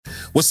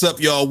What's up,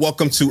 y'all?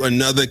 Welcome to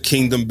another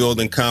kingdom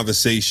building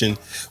conversation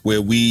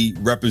where we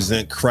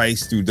represent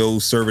Christ through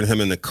those serving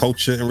him in the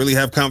culture and really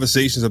have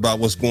conversations about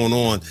what's going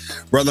on.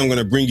 Brother, I'm going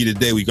to bring you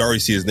today. We can already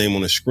see his name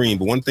on the screen,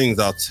 but one thing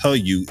I'll tell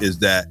you is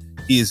that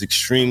he is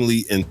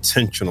extremely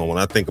intentional when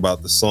I think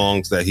about the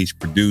songs that he's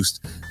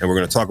produced. And we're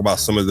going to talk about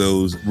some of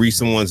those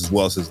recent ones as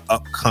well as his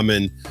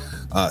upcoming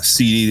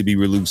CD to be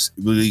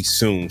released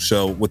soon.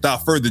 So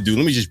without further ado,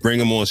 let me just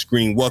bring him on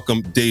screen.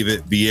 Welcome,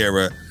 David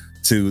Vieira,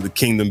 to the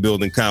Kingdom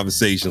Building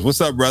Conversations.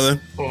 What's up, brother?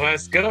 Well,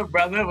 what's good,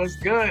 brother? What's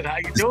good? How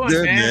you doing,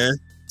 good, man?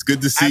 It's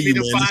good to see you,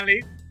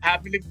 man.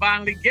 Happy to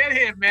finally get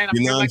here, man.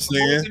 You know what I'm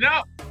saying?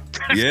 Up.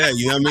 Yeah,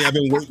 you know what I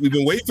mean? We've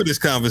been waiting for this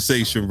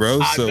conversation, bro.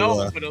 I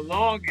know, for the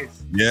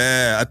longest.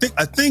 Yeah,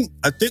 I think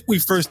we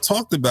first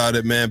talked about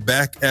it, man,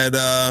 back at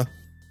the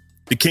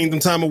Kingdom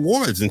Time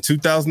Awards in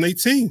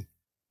 2018.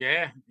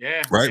 Yeah.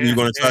 Right? We were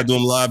going to try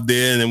doing live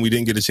there, and then we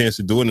didn't get a chance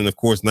to do it. And of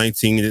course,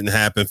 19 didn't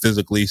happen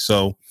physically.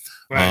 So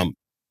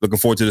looking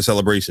forward to the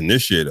celebration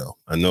this year, though.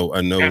 I know.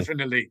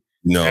 Definitely.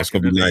 It's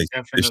going to be nice.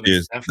 This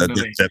year's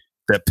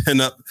that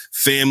pin-up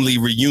family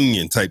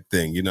reunion type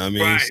thing. You know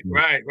what I mean?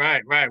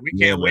 Right. We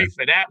can't wait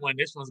for that one.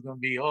 This one's going to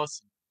be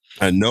awesome.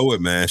 I know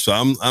it, man. So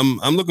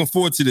I'm looking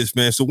forward to this,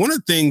 man. So one of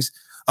the things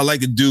I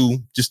like to do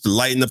just to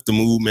lighten up the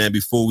mood, man,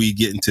 before we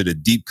get into the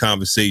deep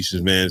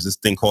conversations, man, is this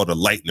thing called a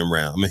lightning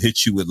round. I'm going to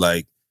hit you with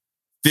like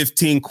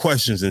 15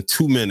 questions in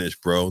 2 minutes,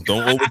 bro.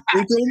 Don't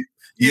overthink them.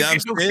 You can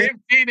do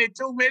 15 in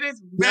 2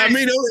 minutes? Yeah, I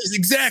mean,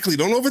 exactly.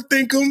 Don't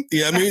overthink them.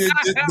 Yeah, I mean, you know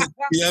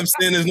what I'm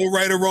saying? There's no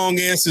right or wrong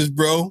answers,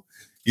 bro.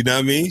 You know what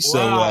I mean?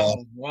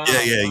 Wow.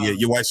 Yeah.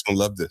 Your wife's going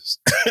to love this.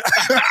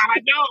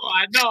 I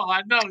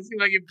know. It seems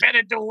like you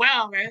better do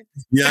well, man.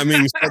 Yeah, I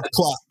mean, start the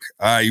clock.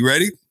 All right, you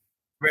ready?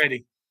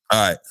 Ready.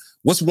 All right.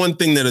 What's one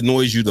thing that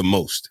annoys you the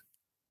most?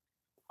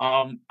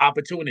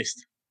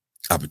 Opportunist.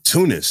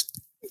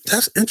 Opportunist?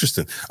 That's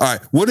interesting. All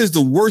right. What is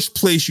the worst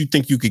place you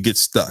think you could get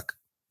stuck?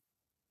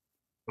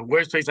 The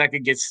worst place I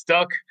could get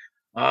stuck?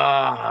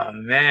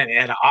 Man,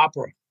 at an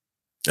opera.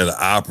 At an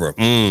opera.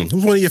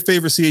 Who's one of your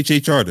favorite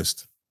CHH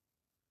artists?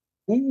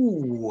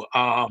 Ooh,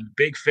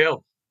 Big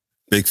Phil.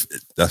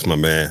 That's my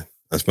man.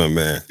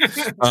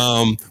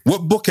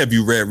 What book have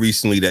you read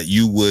recently that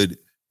you would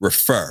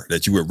refer,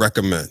 that you would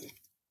recommend?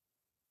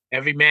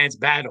 Every Man's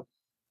Battle.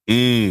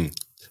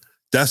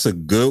 That's a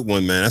good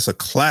one, man. That's a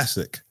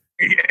classic.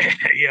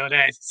 Yeah,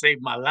 that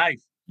saved my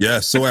life. Yeah,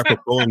 so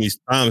apropos in these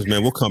times,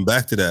 man. We'll come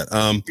back to that.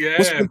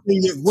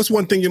 What's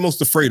one thing you're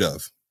most afraid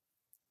of?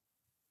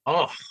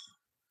 Oh,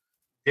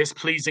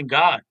 displeasing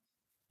God.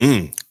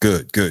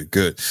 Good.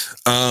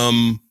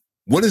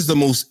 What is the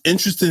most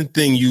interesting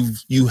thing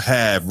you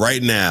have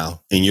right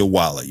now in your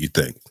wallet, you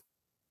think?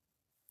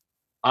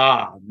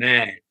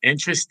 Man,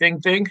 interesting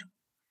thing?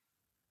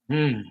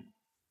 Man,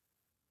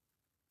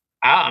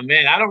 I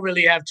don't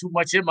really have too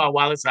much in my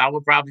wallet, so I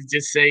would probably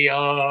just say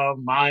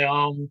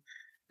my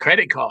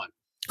credit card.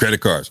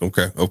 Credit cards.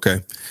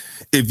 Okay.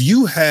 If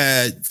you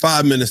had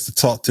 5 minutes to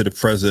talk to the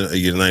president of the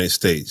United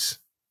States,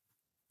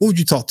 what would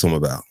you talk to him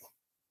about?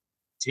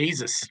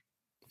 Jesus.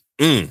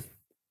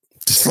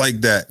 Just like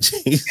that.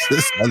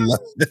 Jesus. I love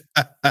it.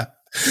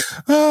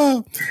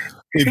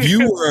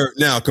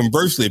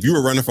 Conversely, if you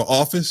were running for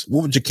office,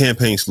 what would your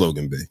campaign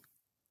slogan be?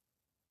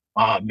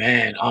 Oh,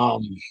 man.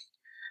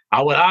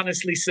 I would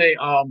honestly say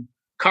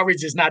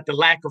courage is not the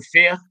lack of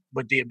fear,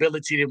 but the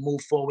ability to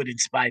move forward in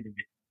spite of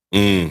it.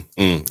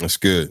 That's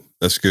good.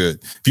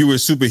 If you were a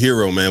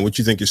superhero, man, what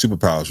do you think your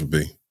superpowers would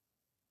be?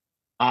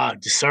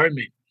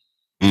 Discernment.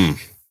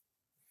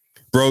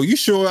 Bro, you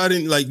sure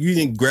you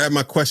didn't grab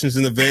my questions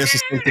in advance or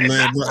something,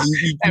 man? Bro, I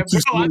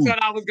thought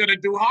I was going to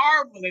do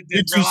horrible at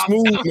this, You're too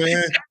smooth,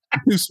 man.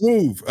 You're too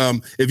smooth.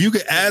 If you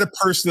could add a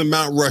person to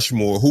Mount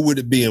Rushmore, who would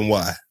it be and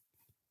why?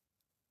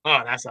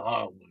 Oh, that's a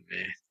hard one,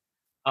 man.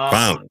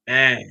 Wow.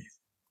 Man.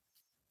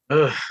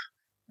 Ugh.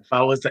 If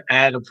I was to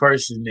add a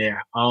person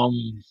there, I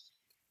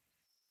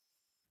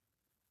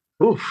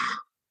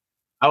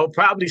would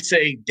probably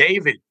say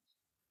David.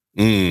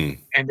 And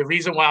the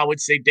reason why I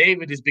would say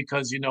David is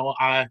because,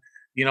 I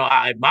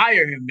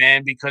admire him,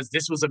 man, because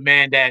this was a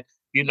man that,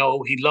 he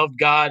loved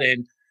God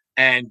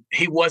and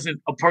he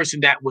wasn't a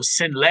person that was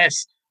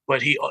sinless,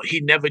 but he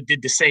never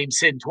did the same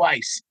sin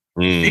twice.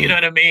 You know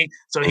what I mean?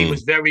 So he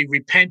was very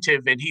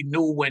repentive and he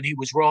knew when he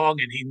was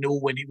wrong and he knew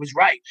when he was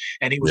right.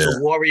 And he was a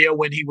warrior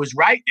when he was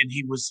right and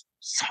he was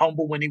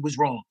humble when he was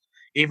wrong,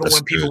 even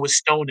when people were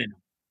stoning him.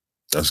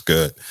 That's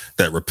good.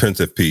 That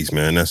repentant piece,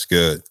 man. That's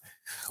good.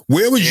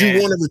 Where would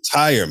you want to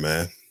retire,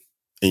 man?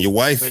 And your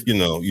wife, you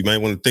might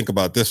want to think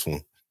about this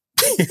one.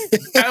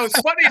 That was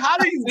funny. How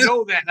do you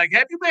know that? Like,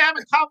 have you been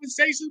having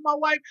conversations with my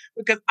wife?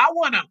 Because I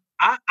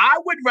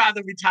would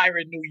rather retire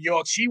in New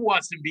York. She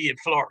wants to be in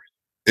Florida.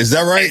 Is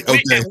that right?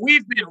 And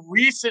we've been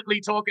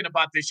recently talking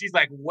about this. She's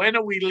like, when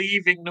are we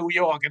leaving New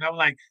York? And I'm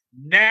like,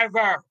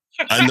 never.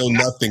 I know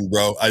nothing,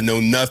 bro. I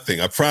know nothing.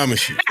 I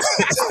promise you.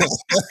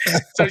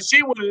 So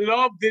she would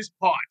love this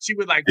part. She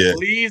would like,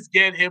 please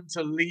get him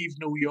to leave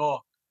New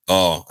York.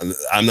 Oh,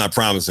 I'm not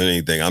promising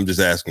anything. I'm just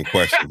asking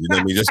questions. You know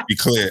what I mean? Just be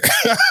clear.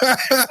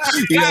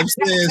 You know what I'm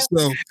saying?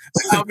 So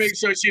I'll make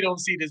sure she don't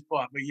see this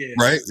part, but yeah.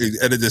 right?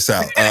 Edit this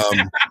out. All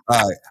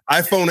right.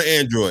 iPhone or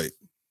Android?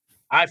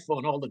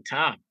 iPhone all the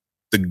time.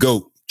 The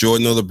GOAT,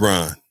 Jordan or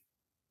LeBron?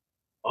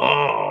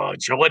 Oh,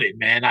 Jordan,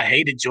 man. I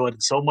hated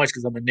Jordan so much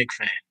because I'm a Knicks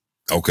fan.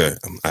 Okay.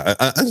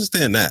 I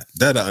understand that.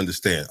 That I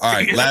understand. All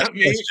right. You know Last what I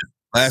mean? question.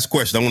 Last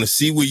question. I want to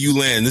see where you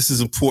land. This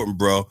is important,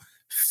 bro.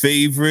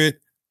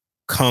 Favorite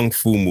Kung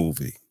Fu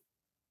movie?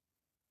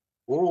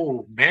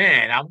 Oh,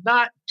 man. I'm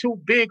not too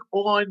big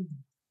on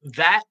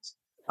that.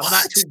 I'm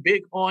not What? too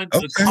big on the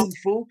Okay. Kung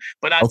Fu,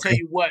 but I'll tell Okay.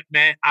 you what,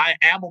 man, I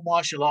am a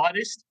martial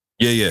artist.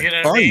 Yeah, yeah. You know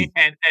what I Are you? mean?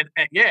 And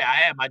yeah,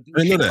 I am. I do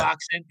I didn't know that.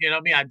 kickboxing. You know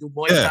what I mean? I do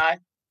Muay Yeah. Thai. You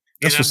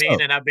That's know what what's I mean?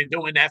 up. And I've been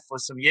doing that for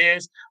some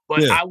years.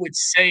 But Yeah. I would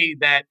say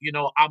that,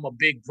 I'm a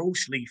big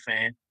Bruce Lee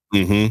fan.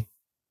 Mm-hmm.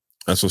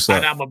 That's what's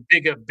And up. I'm a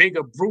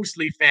bigger Bruce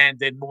Lee fan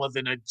than more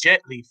than a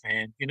Jet Li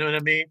fan. You know what I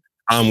mean?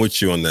 I'm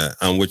with you on that.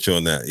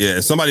 Yeah.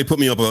 And somebody put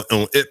me up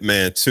on Ip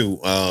Man too,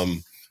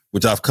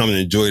 which I've come to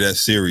enjoy that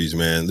series,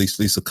 man. At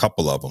least a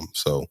couple of them.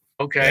 So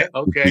Okay.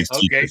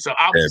 So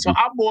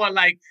I'm more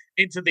like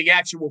into the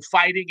actual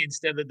fighting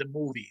instead of the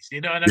movies.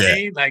 You know what I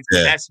mean? Like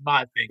that's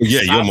my thing.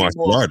 Yeah, So you're a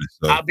martial artist.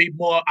 So. I'll be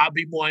more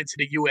into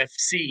the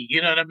UFC.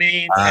 You know what I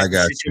mean? I Type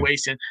got of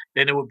situation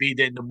than it would be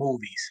in the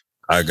movies.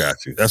 I got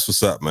you. That's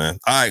what's up, man.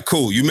 All right,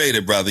 cool. You made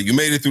it, brother. You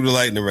made it through the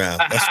lightning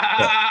round.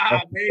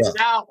 I made it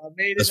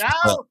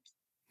out.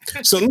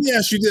 So let me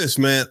ask you this,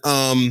 man.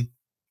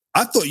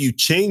 I thought you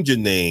changed your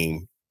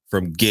name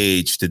from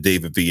Gage to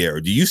David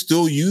Vieira. Do you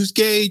still use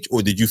Gage,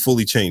 or did you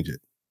fully change it?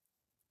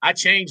 I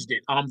changed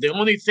it. The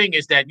only thing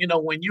is that,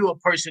 when you're a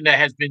person that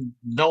has been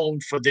known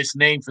for this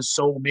name for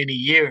so many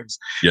years,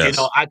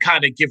 I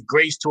kind of give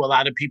grace to a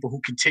lot of people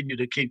who continue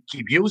to keep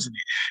using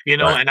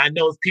it, Right. And I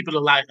know people a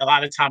lot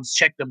of times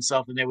check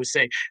themselves and they would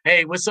say,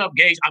 "Hey, what's up,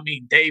 Gage?" I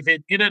mean,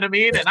 David, you know what I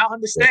mean? And I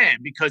understand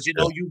because,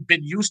 you've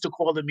been used to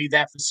calling me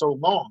that for so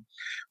long.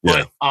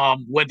 But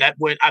when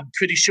I'm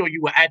pretty sure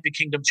you were at the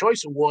Kingdom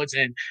Choice Awards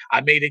and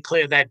I made it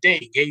clear that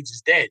day, Gage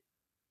is dead.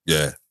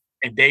 Yeah.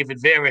 And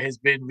David Vieira has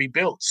been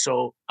rebuilt.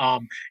 So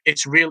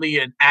it's really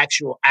an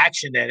actual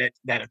action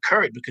that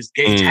occurred because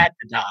Gage had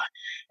to die.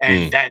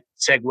 And that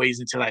segues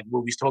into like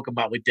what we was talking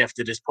about with Death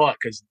to This Part,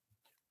 because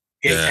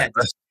Gage had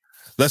to.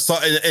 Let's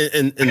talk.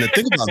 And the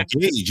thing about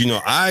Gage,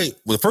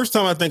 the first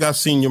time I think I've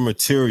seen your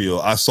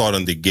material, I saw it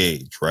under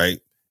Gage, right?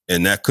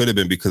 And that could have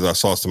been because I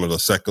saw some of the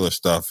secular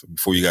stuff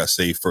before you got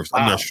saved first.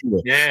 I'm not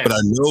sure. Yeah. But I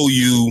know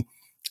you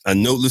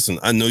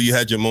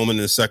had your moment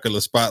in the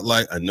secular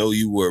spotlight. I know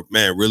you were,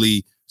 man,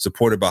 really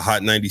supported by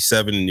Hot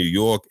 97 in New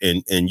York,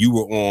 and you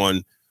were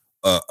on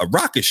a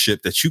rocket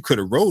ship that you could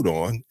have rode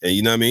on, and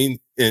you know what I mean.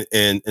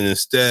 And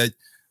instead,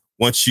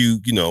 once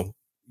you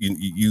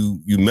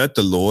met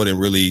the Lord and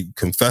really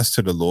confessed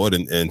to the Lord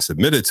and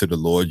submitted to the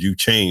Lord, you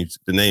changed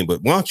the name.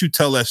 But why don't you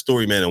tell that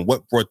story, man, and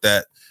what brought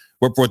that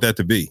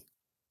to be?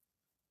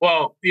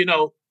 Well,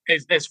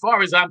 as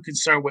far as I'm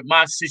concerned with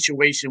my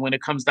situation, when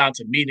it comes down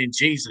to meeting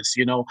Jesus,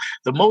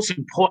 the most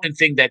important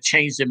thing that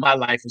changed in my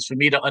life is for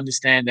me to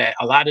understand that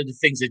a lot of the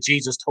things that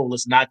Jesus told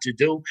us not to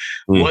do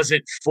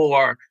wasn't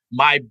for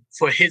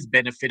his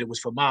benefit, it was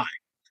for mine.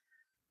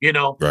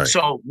 Right.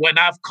 So when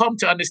I've come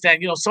to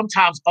understand,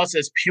 sometimes us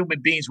as human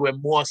beings, we're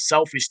more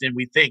selfish than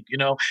we think,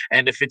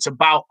 and if it's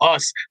about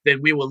us,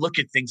 then we will look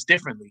at things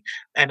differently.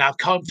 And I've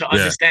come to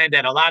understand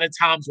that a lot of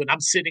times when I'm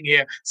sitting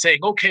here saying,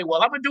 okay,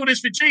 well, I'm going to do this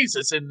for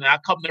Jesus. And I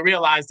come to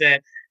realize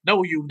that,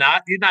 no, you're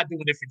not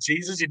doing it for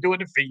Jesus. You're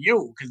doing it for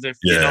you. Because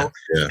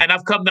and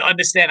I've come to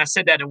understand, I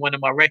said that in one of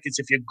my records,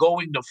 if you're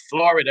going to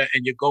Florida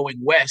and you're going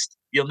west,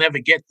 you'll never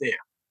get there.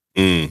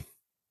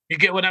 You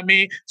get what I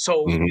mean?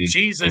 So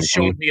Jesus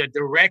showed me a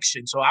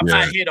direction. So I'm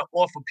not here to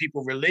offer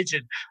people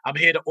religion. I'm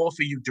here to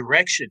offer you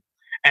direction.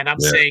 And I'm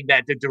saying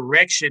that the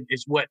direction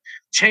is what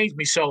changed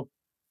me. So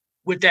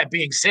with that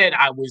being said,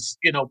 I was,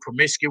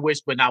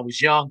 promiscuous when I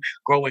was young.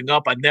 Growing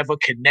up, I never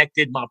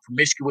connected my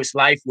promiscuous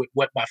life with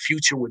what my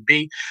future would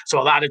be. So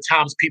a lot of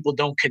times people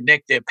don't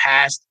connect their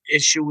past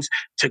issues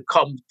to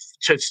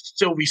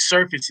still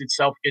resurface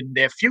itself in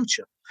their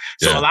future.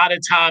 So a lot of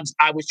times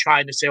I was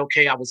trying to say,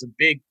 okay, I was a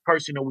big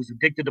person who was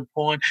addicted to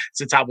porn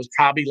since I was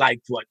probably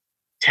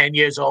 10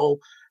 years old.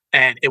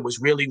 And it was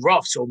really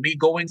rough. So me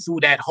going through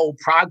that whole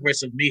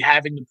progress of me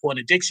having the porn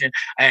addiction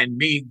and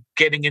me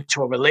getting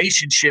into a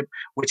relationship,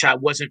 which I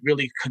wasn't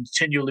really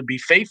continually be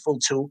faithful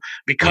to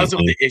because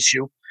of the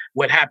issue,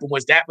 what happened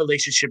was that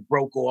relationship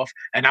broke off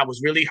and I was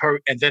really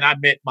hurt. And then I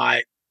met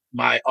my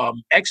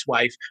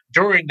ex-wife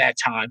during that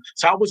time.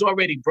 So I was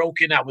already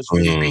broken. I was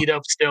really beat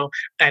up still.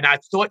 And I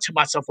thought to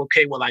myself,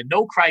 okay, well, I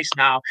know Christ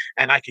now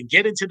and I can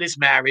get into this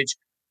marriage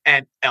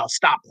and I'll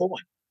stop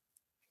porn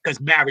because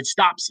marriage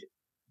stops it.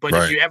 But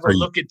if you ever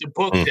look at the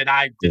book that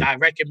I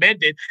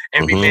recommended,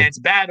 Every Man's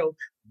Battle,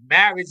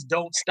 marriage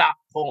don't stop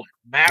porn.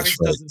 Marriage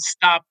doesn't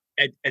stop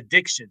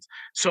addictions.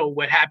 So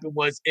what happened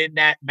was in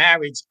that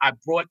marriage, I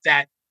brought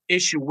that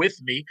issue with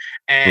me,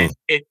 and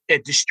it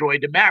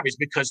destroyed the marriage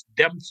because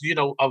them,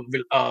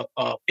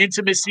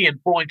 intimacy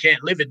and porn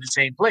can't live in the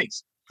same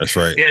place. That's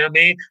right. You know what I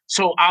mean?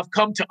 So I've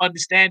come to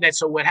understand that.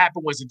 So what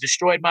happened was it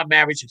destroyed my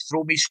marriage. It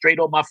threw me straight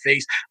on my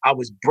face. I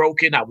was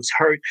broken. I was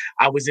hurt.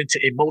 I was into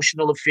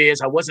emotional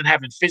affairs. I wasn't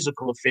having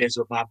physical affairs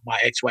with my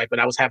ex-wife, but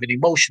I was having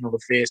emotional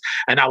affairs.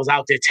 And I was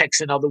out there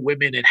texting other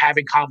women and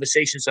having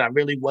conversations that I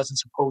really wasn't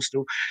supposed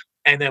to.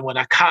 And then when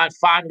I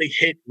finally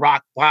hit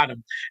rock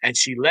bottom and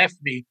she left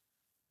me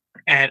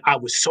and I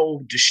was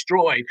so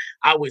destroyed,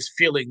 I was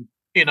feeling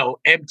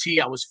empty.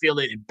 I was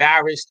feeling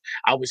embarrassed.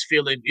 I was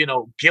feeling,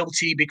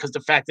 guilty because the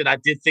fact that I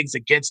did things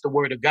against the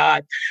word of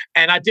God.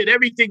 And I did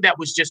everything that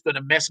was just going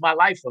to mess my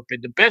life up.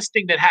 And the best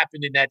thing that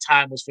happened in that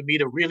time was for me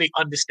to really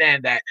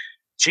understand that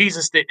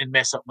Jesus didn't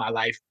mess up my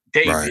life.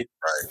 David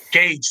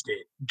gauged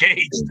it.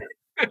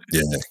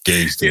 Yeah,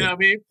 gauged it. You know what I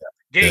mean?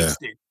 Gauged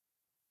it.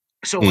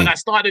 So when I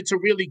started to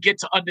really get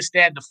to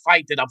understand the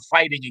fight that I'm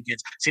fighting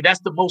against, see, that's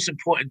the most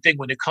important thing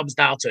when it comes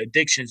down to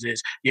addictions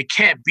is you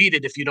can't beat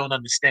it if you don't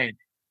understand it.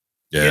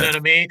 Yeah. You know what I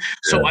mean? Yeah.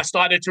 So I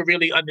started to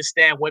really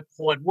understand what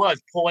porn was.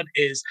 Porn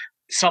is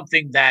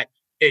something that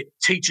it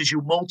teaches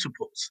you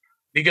multiples.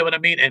 You get what I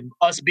mean? And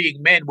us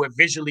being men, we're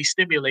visually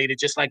stimulated,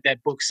 just like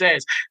that book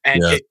says.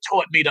 And it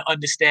taught me to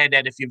understand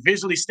that if you're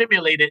visually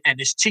stimulated and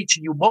it's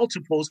teaching you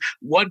multiples,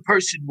 one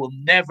person will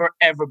never,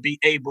 ever be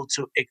able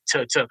to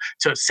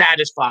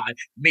satisfy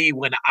me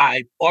when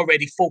I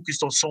already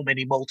focused on so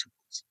many multiples.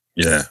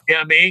 Yeah. You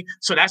know what I mean?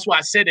 So that's why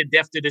I said in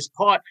Death to This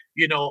Part,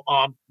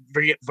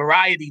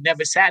 variety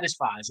never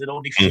satisfies. It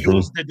only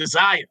fuels the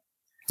desire.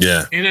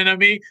 Yeah. You know what I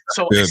mean?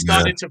 So it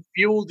started to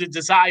fuel the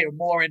desire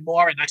more and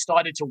more. And I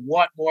started to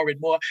want more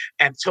and more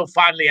until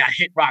finally I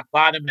hit rock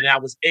bottom and I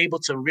was able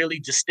to really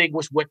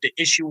distinguish what the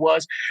issue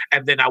was.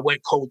 And then I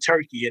went cold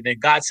turkey. And then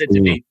God said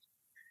to me,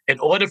 in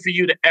order for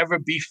you to ever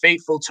be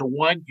faithful to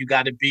one, you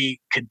got to be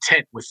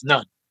content with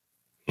none.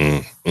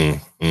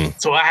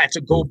 So I had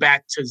to go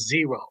back to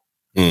zero.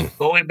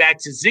 Going back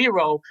to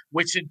zero,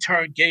 which in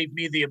turn gave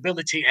me the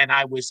ability, and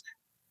I was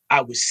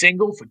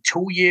single for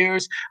 2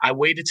 years. I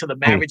waited till the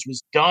marriage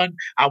was done.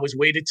 I was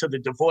waited till the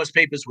divorce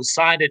papers were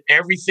signed and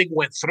everything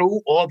went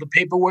through. All the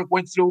paperwork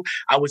went through.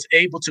 I was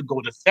able to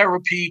go to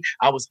therapy.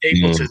 I was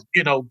able to,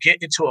 get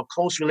into a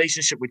close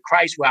relationship with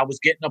Christ where I was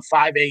getting up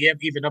 5 a.m.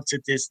 even up to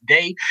this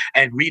day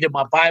and reading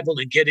my Bible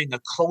and getting a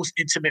close,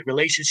 intimate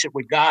relationship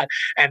with God.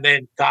 And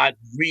then God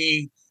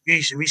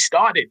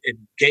restarted and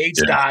Gage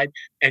died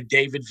and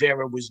David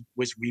Vera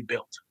was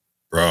rebuilt.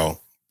 Bro,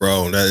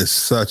 that is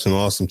such an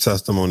awesome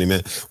testimony,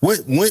 man.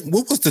 What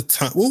was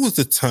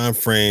the time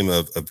frame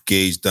of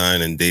Gage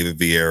dying and David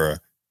Vieira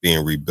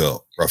being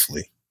rebuilt,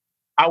 roughly?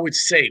 I would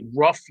say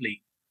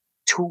roughly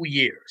 2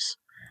 years.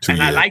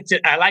 I like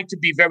to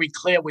be very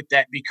clear with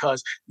that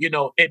because,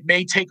 it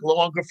may take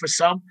longer for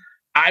some.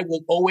 I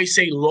will always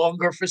say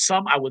longer for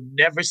some. I would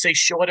never say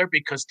shorter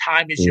because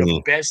time is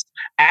your best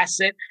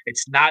asset.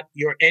 It's not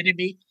your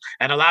enemy.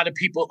 And a lot of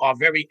people are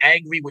very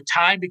angry with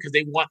time because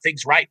they want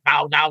things right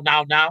now.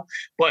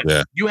 But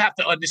you have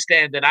to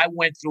understand that I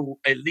went through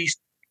at least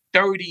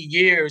 30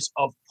 years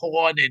of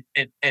porn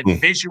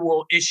and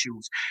visual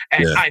issues.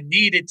 And I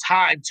needed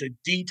time to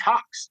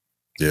detox.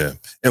 Yeah.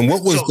 And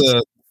what was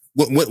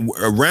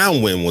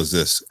around when was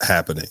this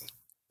happening,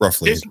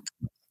 roughly?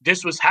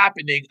 This was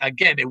happening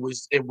again. It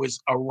was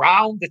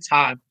around the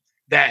time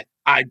that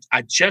I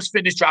just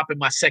finished dropping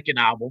my second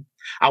album.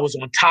 I was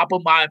on top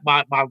of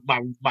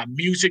my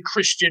music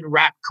Christian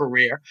rap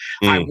career.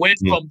 I went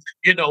from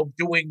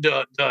doing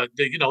the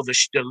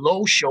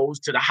low shows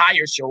to the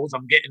higher shows.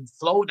 I'm getting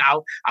flown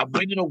out. I'm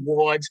winning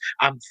awards.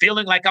 I'm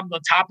feeling like I'm on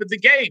top of the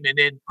game. And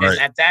then and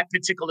at that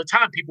particular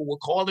time, people were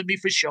calling me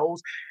for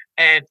shows,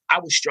 and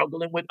I was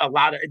struggling with a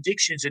lot of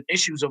addictions and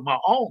issues of my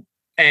own.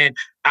 And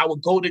I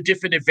would go to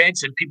different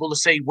events and people would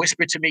say,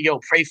 whisper to me, yo,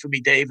 pray for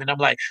me, Dave. And I'm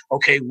like,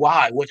 okay,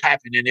 why? What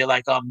happened? And they're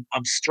like, I'm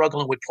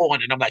struggling with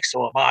porn. And I'm like,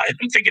 so am I. And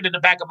I'm thinking in the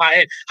back of my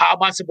head, how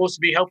am I supposed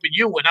to be helping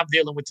you when I'm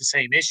dealing with the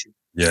same issue?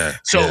 Yeah.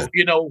 So,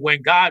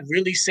 when God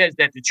really says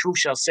that the truth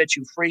shall set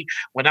you free,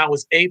 when I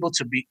was able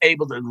to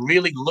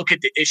really look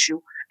at the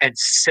issue and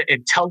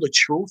tell the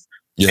truth,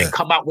 and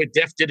come out with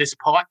Death to This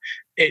Part,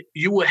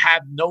 you would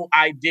have no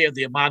idea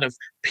the amount of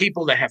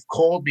people that have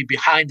called me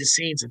behind the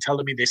scenes and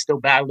telling me they're still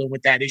battling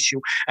with that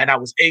issue. And I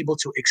was able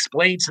to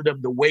explain to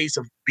them the ways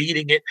of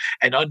beating it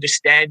and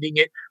understanding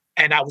it.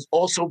 And I was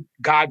also,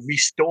 God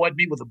restored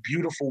me with a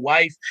beautiful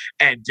wife.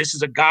 And this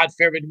is a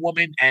God-fearing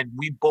woman. And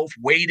we both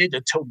waited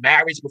until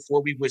marriage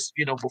before we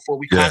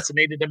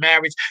consummated the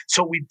marriage.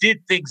 So we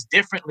did things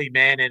differently,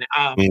 man. And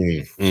I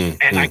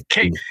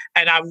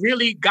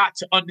really got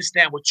to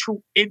understand what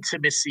true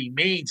intimacy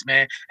means,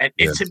 man. And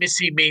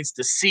intimacy means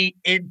to see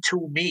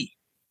into me.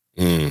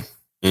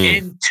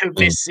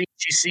 Intimacy,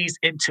 she sees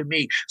into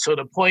me. So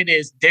the point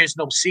is, there's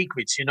no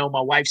secrets.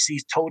 My wife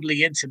sees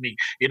totally into me.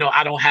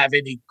 I don't have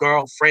any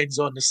girlfriends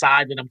on the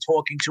side that I'm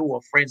talking to or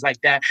friends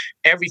like that.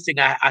 Everything,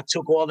 I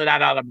took all of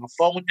that out of my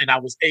phone and I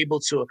was able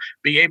to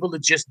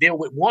just deal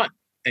with one.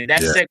 And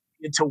that set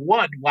into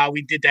one while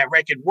we did that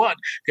record one,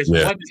 because one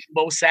is the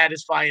most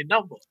satisfying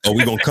number. Oh,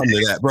 we're going to come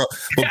to that, bro.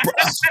 But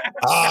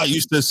bro,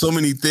 you said so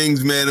many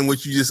things, man, in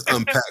what you just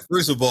unpacked.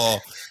 First of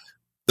all,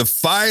 the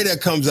fire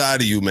that comes out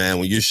of you, man,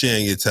 when you're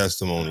sharing your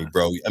testimony,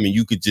 bro, I mean,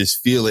 you could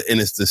just feel it.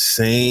 And it's the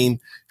same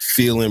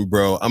feeling,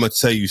 bro. I'm going to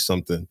tell you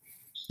something.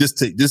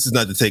 This is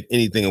not to take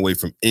anything away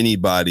from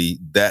anybody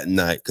that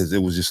night, because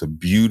it was just a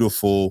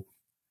beautiful,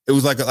 it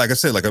was like I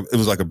said, it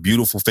was like a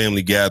beautiful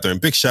family gathering.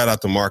 Big shout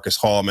out to Marcus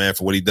Hall, man,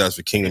 for what he does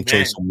for Kingdom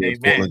Choice Awards.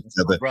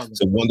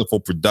 It's a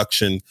wonderful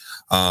production.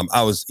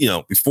 I was,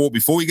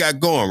 before we got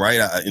going, right,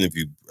 I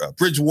interviewed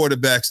Bridgewater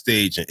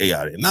backstage and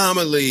AI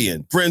Anomaly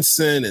and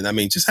Brinson. And I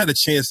mean, just had a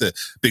chance to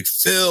Big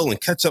Phil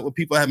and catch up with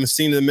people I haven't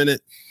seen in a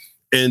minute.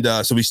 And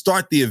so we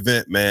start the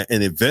event, man,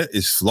 and the event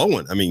is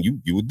flowing. I mean,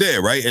 you were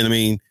there, right? And I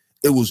mean,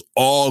 it was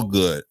all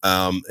good.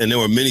 And there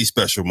were many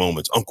special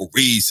moments. Uncle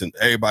Reese and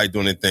everybody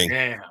doing their thing.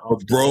 Yeah,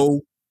 but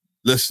bro,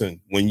 listen,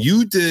 when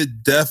you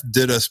did Death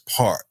Did Us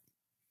Part,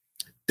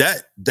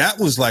 that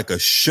was like a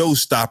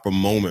showstopper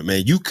moment,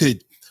 man.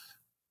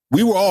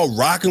 We were all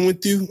rocking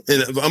with you.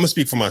 And I'm going to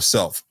speak for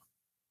myself.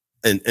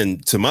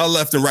 And to my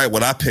left and right,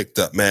 what I picked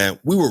up, man,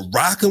 we were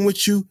rocking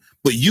with you,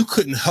 but you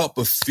couldn't help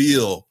but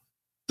feel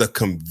the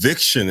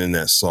conviction in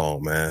that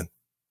song, man.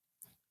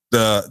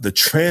 The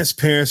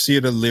transparency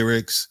of the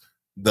lyrics,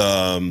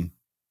 the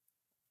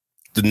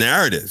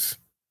narrative.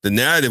 The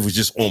narrative was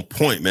just on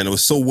point, man. It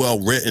was so well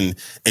written,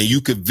 and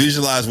you could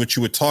visualize what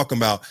you were talking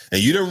about.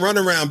 And you didn't run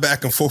around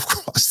back and forth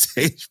across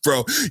stage,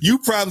 bro. You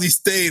probably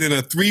stayed in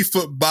a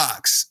 3-foot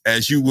box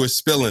as you were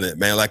spilling it,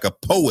 man, like a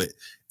poet.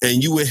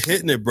 And you were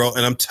hitting it, bro.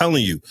 And I'm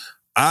telling you,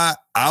 I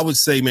would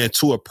say, man,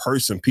 to a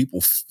person, people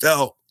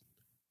felt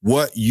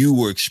what you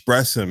were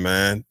expressing,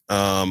 man,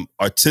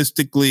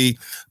 artistically,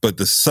 but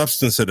the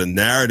substance of the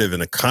narrative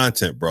and the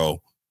content,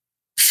 bro.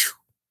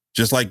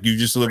 Just like you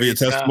just delivered your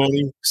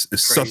testimony,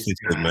 it's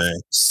substantive, man.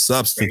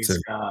 Substantive.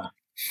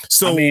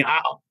 So, I mean,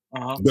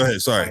 go ahead.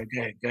 Sorry.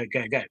 Go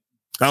ahead.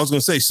 I was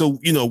going to say, so,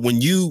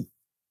 when you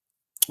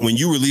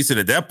released it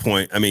at that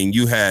point, I mean,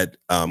 you had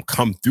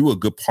come through a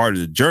good part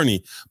of the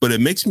journey, but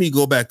it makes me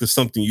go back to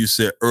something you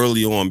said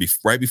early on,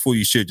 right before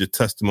you shared your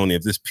testimony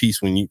of this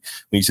piece, when you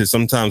said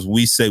sometimes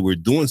we say we're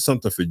doing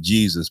something for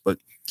Jesus, but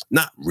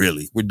not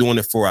really. We're doing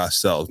it for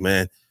ourselves,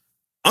 man.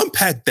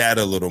 Unpack that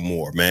a little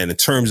more, man, in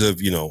terms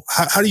of,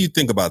 how do you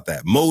think about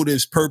that?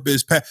 Motives,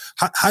 purpose,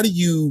 how do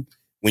you,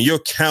 when you're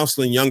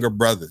counseling younger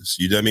brothers,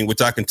 you know what I mean,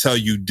 which I can tell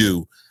you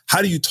do,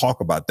 how do you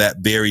talk about that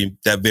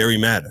very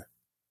matter?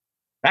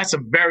 That's a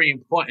very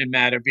important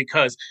matter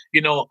because,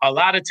 a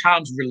lot of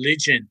times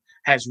religion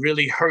has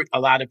really hurt a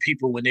lot of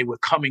people when they were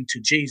coming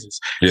to Jesus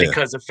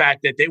because the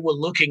fact that they were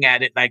looking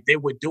at it like they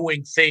were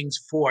doing things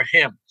for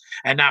him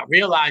and not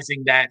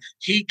realizing that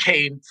he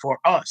came for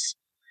us.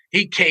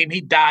 He came,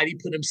 he died, he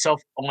put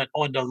himself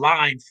on the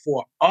line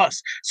for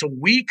us so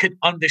we could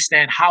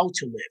understand how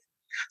to live.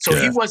 So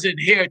he wasn't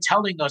here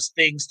telling us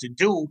things to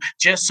do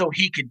just so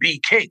he could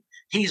be king.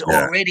 He's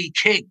already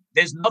king.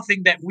 There's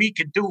nothing that we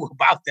can do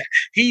about that.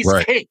 He's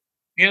king.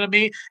 You know what I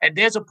mean? And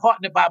there's a part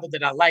in the Bible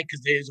that I like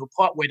because there's a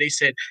part where they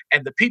said,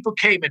 and the people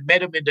came and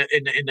met him in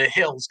the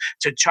hills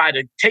to try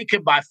to take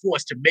him by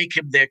force to make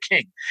him their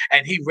king.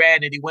 And he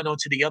ran and he went on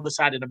to the other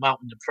side of the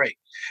mountain to pray.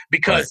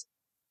 Because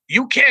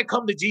you can't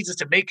come to Jesus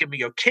to make him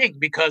your king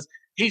because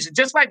he's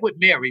just like with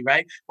Mary,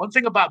 right? One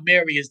thing about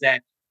Mary is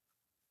that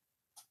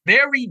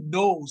Mary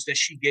knows that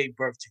she gave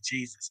birth to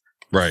Jesus.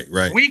 Right.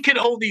 We can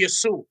only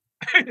assume.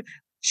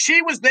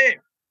 She was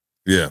there.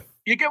 Yeah.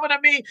 You get what I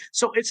mean?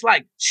 So it's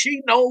like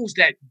she knows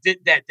that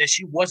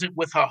she wasn't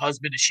with her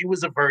husband and she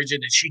was a virgin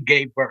and she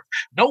gave birth.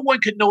 No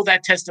one could know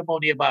that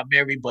testimony about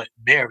Mary but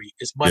Mary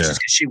as much as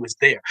she was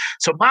there.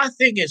 So my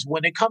thing is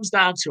when it comes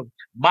down to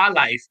my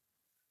life,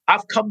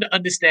 I've come to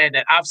understand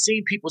that I've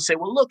seen people say,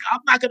 well, look,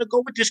 I'm not going to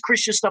go with this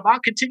Christian stuff. I'll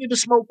continue to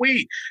smoke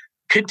weed.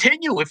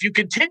 Continue. If you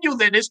continue,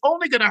 then it's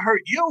only going to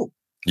hurt you.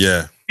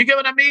 Yeah. You get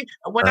what I mean?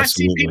 And when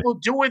Absolutely. I see people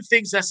doing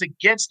things that's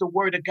against the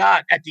word of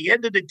God, at the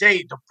end of the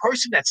day, the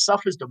person that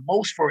suffers the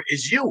most for it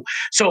is you.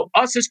 So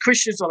us as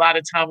Christians, a lot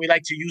of time we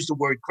like to use the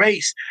word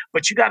grace,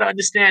 but you got to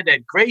understand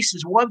that grace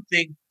is one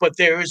thing, but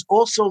there is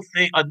also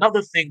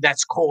another thing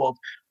that's called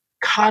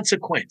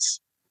consequence.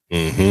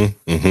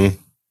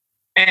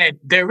 And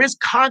there is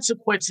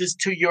consequences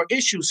to your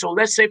issue. So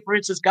let's say, for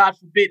instance, God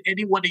forbid,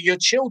 any one of your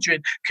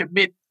children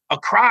commit a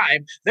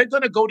crime, they're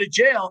going to go to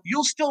jail.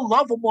 You'll still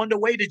love them on the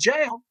way to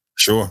jail.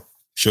 Sure.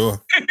 You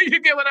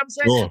get what I'm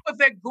saying? Sure. But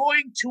they're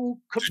going to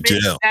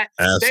commit that.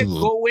 Absolutely.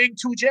 They're going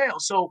to jail.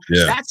 So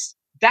that's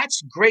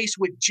grace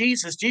with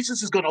Jesus.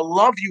 Jesus is going to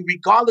love you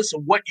regardless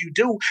of what you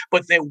do,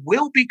 but there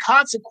will be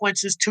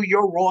consequences to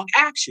your wrong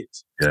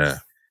actions. Yeah.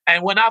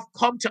 And when I've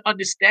come to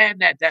understand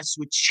that, that's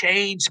what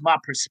changed my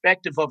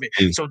perspective of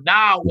it. So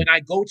now when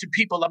I go to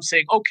people, I'm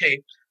saying,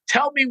 okay,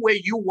 tell me where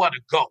you want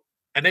to go.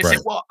 And they say,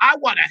 well, I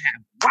want to have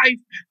a wife.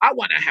 I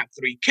want to have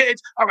 3 kids.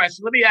 All right,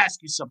 so let me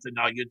ask you something.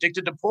 Are you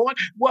addicted to porn?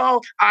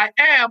 Well, I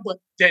am, but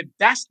then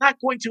that's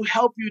not going to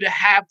help you to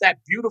have that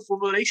beautiful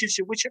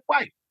relationship with your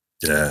wife.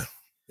 Yeah.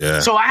 Yeah.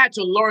 So I had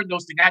to learn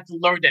those things. I had to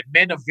learn that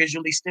men are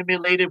visually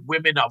stimulated,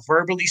 women are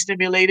verbally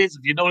stimulated. If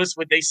you notice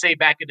what they say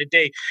back in the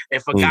day,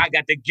 if a guy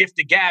got the gift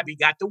of gab, he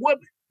got the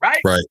woman, right?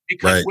 Right.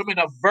 Because Right. women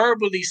are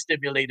verbally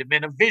stimulated,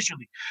 men are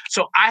visually.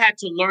 So I had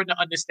to learn to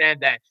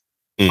understand that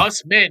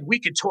us men, we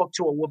can talk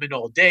to a woman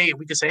all day and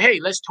we can say, hey,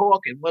 let's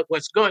talk and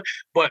what's good.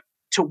 But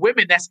to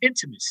women, that's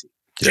intimacy.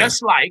 Yeah.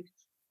 Just like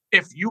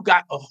if you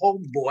got a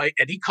homeboy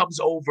and he comes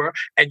over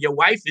and your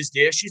wife is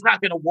there, she's not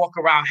going to walk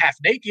around half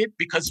naked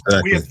because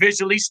we are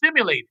visually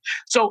stimulated.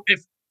 So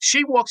if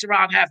she walks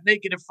around half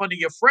naked in front of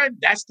your friend,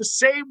 that's the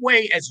same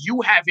way as you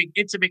having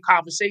intimate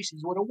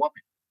conversations with a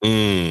woman.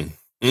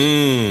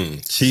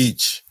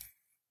 Teach.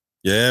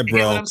 Yeah, bro. You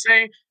get what I'm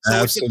saying? So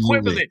Absolutely. It's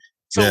equivalent.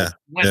 So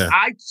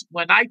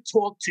when I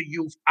talk to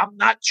you, I'm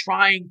not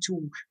trying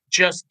to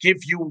just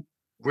give you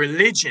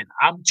religion.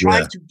 I'm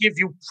trying to give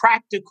you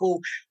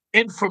practical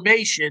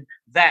information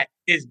that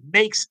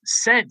makes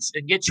sense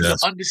and get you to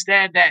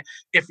understand that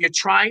if you're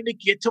trying to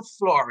get to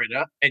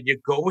Florida and you're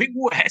going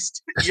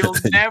west, you'll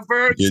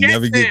never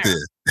get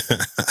there.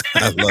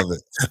 I love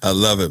it. I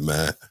love it,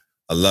 man.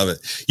 I love it.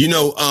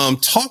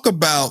 Talk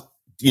about,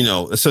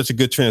 it's such a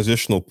good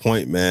transitional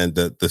point, man.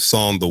 The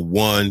song, The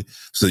One,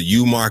 so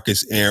you,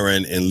 Marcus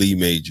Aaron, and Lee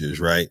Majors,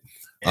 right?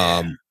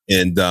 Yeah.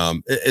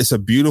 It's a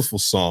beautiful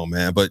song,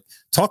 man. But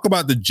talk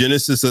about the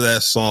genesis of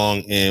that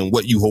song and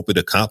what you hope it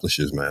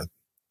accomplishes, man.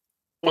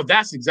 Well,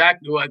 that's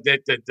exactly what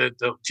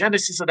the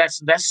genesis of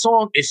that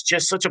song is.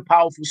 Just such a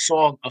powerful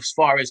song as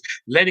far as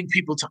letting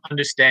people to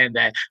understand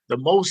that the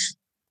most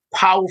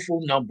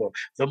powerful number,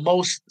 the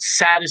most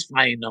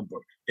satisfying number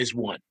is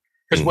one.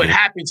 Because what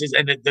happens is,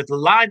 and the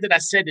line that I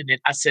said in it,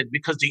 I said,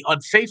 because the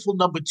unfaithful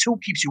number two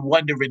keeps you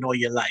wondering all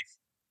your life.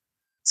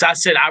 So I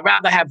said, I'd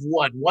rather have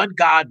one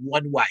God,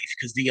 one wife,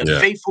 because the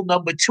unfaithful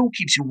number two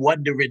keeps you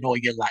wondering all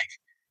your life,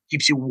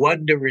 keeps you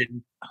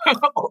wondering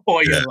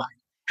all your life.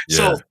 Yeah.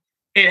 So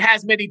it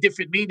has many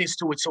different meanings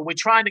to it. So we're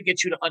trying to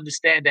get you to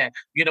understand that,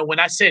 when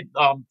I said,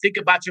 think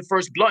about your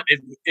first blunt,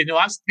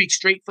 I speak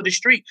straight for the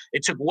street.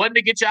 It took one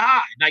to get you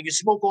high. Now you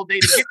smoke all day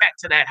to get back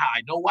to that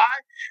high. Know why?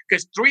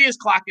 Because 3 is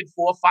clocking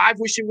 4, 5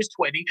 wishing was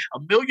 20, a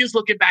million's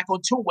looking back on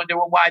 2, wondering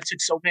why it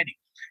took so many.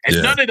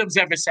 And none of them's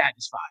ever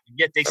satisfied, and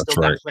yet they still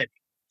got plenty.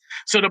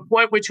 So the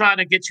point we're trying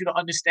to get you to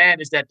understand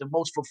is that the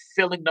most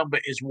fulfilling number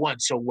is 1.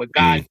 So what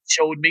God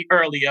showed me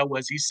earlier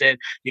was he said,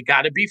 you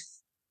got to be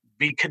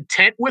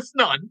content with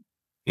none,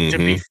 to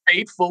be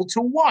faithful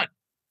to 1.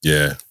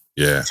 Yeah.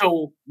 Yeah.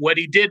 So what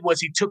he did was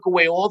he took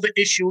away all the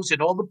issues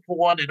and all the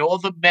porn and all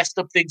the messed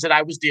up things that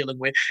I was dealing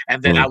with.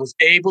 And then I was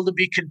able to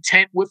be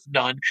content with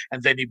none.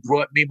 And then he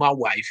brought me my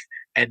wife.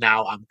 And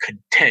now I'm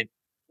content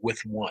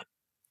with 1.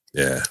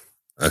 Yeah.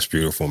 That's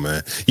beautiful,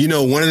 man.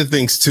 One of the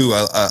things too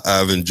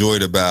I've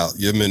enjoyed about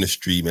your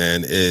ministry,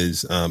 man,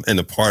 is and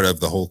a part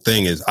of the whole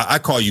thing is I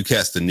call you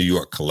cats the New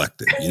York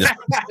Collective.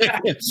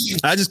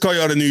 I just call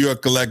you all the New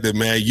York Collective,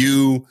 man.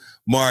 You,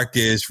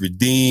 Marcus,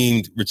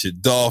 Redeemed,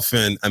 Richard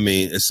Dolphin. I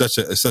mean, it's such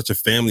a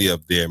family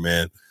up there,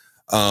 man.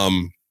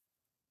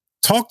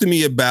 Talk to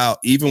me about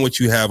even what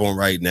you have on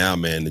right now,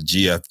 man. The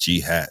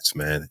GFG hats,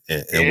 man,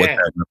 and what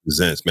that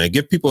represents, man.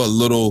 Give people a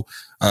little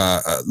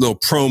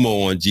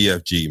promo on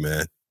GFG,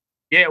 man.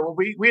 Yeah, well,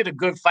 we're the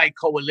Good Fight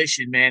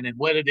Coalition, man, and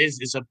what it is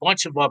a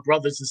bunch of our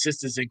brothers and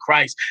sisters in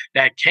Christ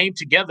that came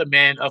together,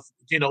 man,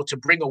 to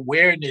bring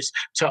awareness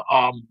to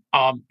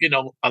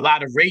a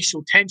lot of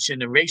racial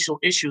tension and racial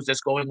issues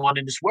that's going on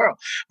in this world.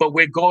 But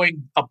we're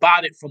going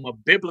about it from a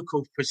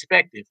biblical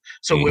perspective.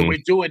 So what we're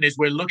doing is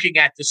we're looking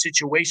at the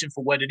situation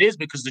for what it is,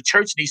 because the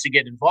church needs to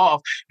get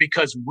involved,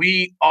 because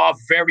we are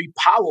very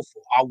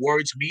powerful. Our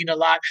words mean a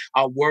lot.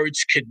 Our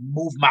words can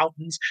move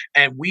mountains,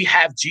 and we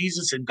have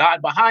Jesus and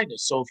God behind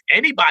us. So if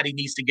anybody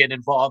needs to get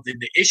involved in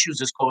the issues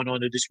that's going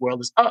on in this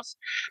world, it's us.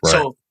 Right.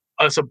 So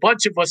a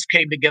bunch of us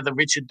came together: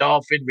 Richard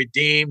Dolphin,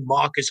 Redeemed,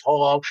 Marcus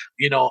Hall,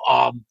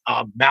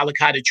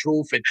 Malachi the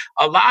Truth, and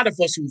a lot of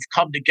us who've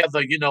come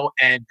together,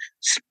 and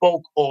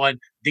spoke on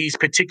these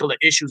particular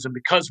issues. And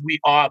because we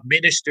are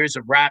ministers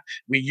of rap,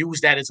 we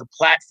use that as a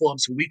platform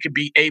so we could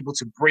be able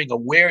to bring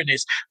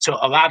awareness to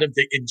a lot of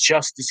the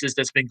injustices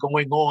that's been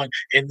going on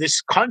in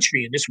this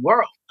country, in this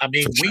world. I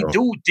mean, we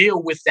do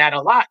deal with that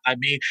a lot. I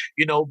mean,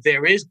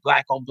 there is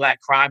black on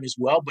black crime as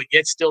well, but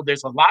yet still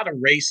there's a lot of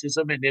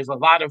racism and there's a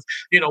lot of,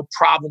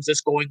 problems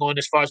that's going on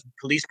as far as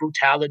police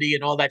brutality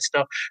and all that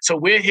stuff. So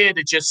we're here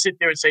to just sit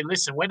there and say,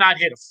 listen, we're not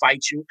here to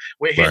fight you.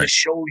 We're here to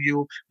show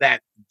you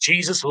that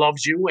Jesus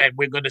loves you, and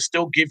we're going to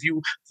still give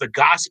you the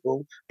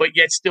gospel, but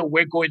yet still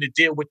we're going to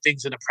deal with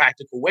things in a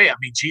practical way. I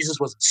mean, Jesus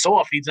wasn't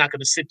soft. He's not going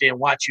to sit there and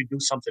watch you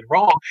do something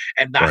wrong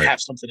and not have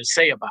something to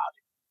say about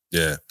it.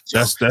 Yeah.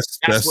 So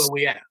that's where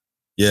we at.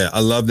 Yeah, I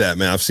love that,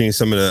 man. I've seen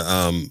some of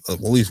the,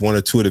 at least 1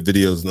 or 2 of the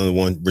videos. Another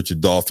one,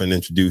 Richard Dolphin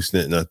introducing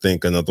it, and I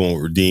think another one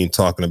with Redeemed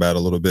talking about it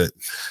a little bit.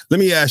 Let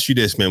me ask you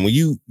this, man. When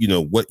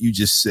what you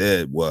just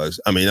said was,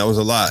 I mean, that was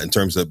a lot in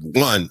terms of,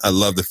 one, I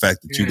love the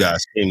fact that you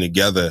guys came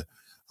together,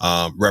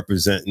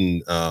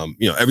 representing,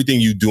 everything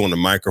you do on the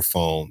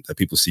microphone that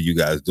people see you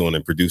guys doing,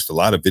 and produced a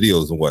lot of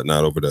videos and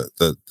whatnot over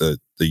the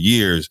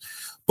years.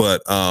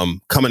 but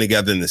coming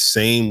together in the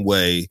same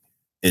way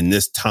in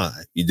this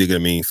time. You dig what I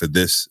mean? For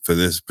this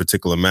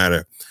particular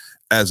matter,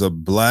 as a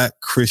Black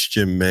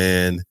Christian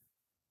man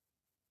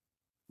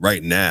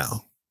right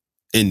now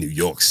in New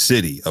York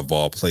City, of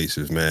all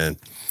places, man.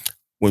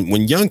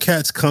 When young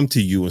cats come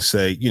to you and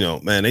say,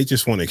 man, they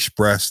just want to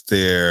express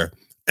their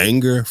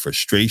anger,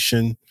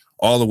 frustration,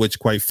 all of which,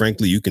 quite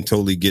frankly, you can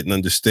totally get and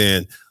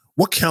understand,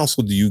 what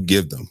counsel do you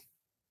give them?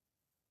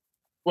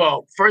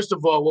 Well, first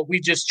of all, what we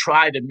just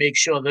try to make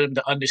sure them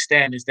to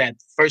understand is that,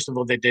 first of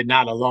all, that they're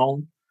not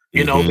alone.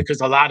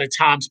 Because a lot of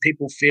times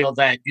people feel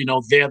that,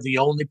 they're the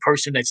only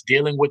person that's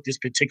dealing with this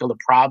particular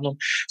problem.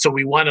 So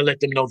we want to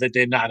let them know that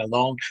they're not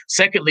alone.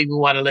 Secondly, we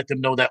want to let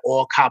them know that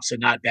all cops are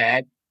not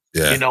bad.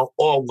 Yeah.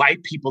 All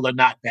white people are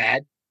not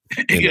bad.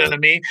 You know what I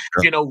mean?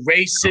 Yeah.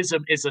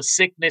 Racism is a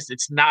sickness.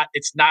 It's not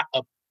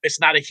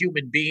a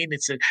human being.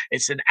 It's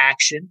an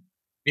action.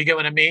 You get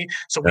what I mean?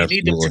 So we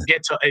need them to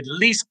get to at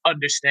least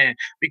understand,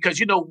 because,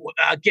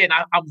 again,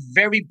 I'm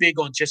very big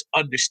on just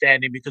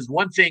understanding, because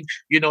one thing,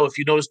 if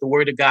you notice, the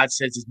word of God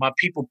says is my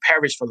people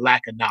perish for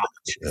lack of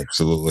knowledge.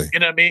 Absolutely. You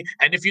know what I mean?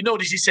 And if you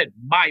notice, he said,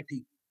 my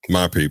people.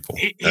 My people.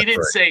 He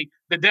didn't say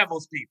the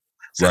devil's people.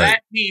 So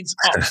that means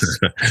us.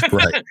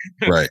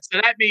 Right.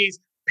 So that means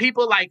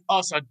people like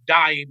us are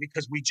dying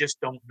because we just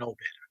don't know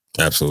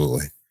better.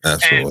 Absolutely.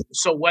 And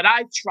so what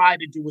I try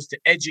to do is to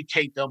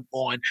educate them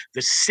on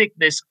the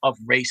sickness of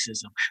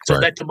racism. So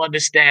let them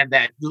understand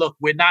that, look,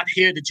 we're not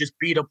here to just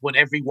beat up on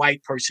every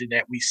white person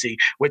that we see.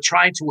 We're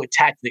trying to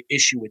attack the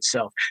issue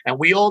itself. And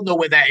we all know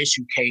where that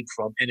issue came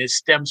from. And it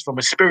stems from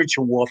a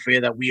spiritual warfare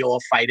that we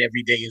all fight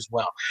every day as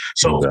well.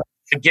 So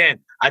again,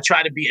 I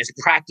try to be as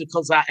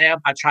practical as I am.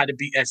 I try to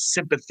be as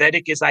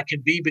sympathetic as I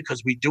can be,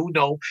 because we do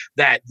know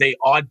that they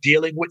are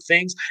dealing with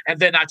things. And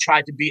then I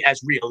try to be as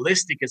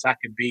realistic as I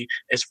can be,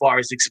 as far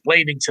as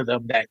explaining to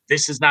them that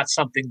this is not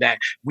something that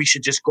we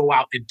should just go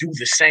out and do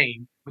the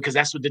same, because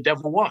that's what the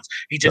devil wants.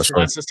 He just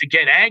wants us to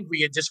get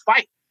angry and just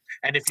fight.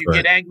 And if you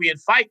get angry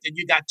and fight, then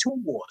you got two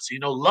wars.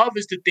 Love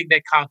is the thing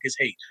that conquers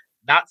hate,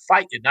 not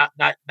fighting, not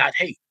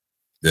hate.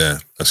 Yeah,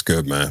 that's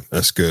good, man.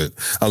 That's good.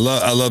 I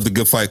love the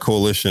Good Fight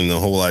Coalition, the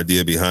whole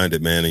idea behind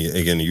it, man. And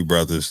again, you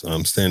brothers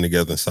stand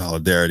together in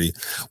solidarity.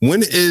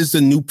 When is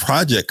the new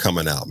project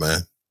coming out,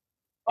 man?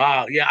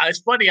 Yeah,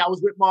 it's funny. I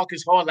was with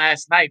Marcus Hall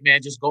last night,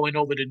 man, just going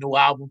over the new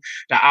album.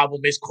 The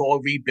album is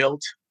called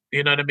Rebuilt.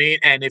 You know what I mean?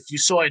 And if you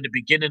saw in the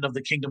beginning of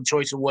the Kingdom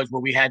Choice Awards,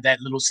 where we had that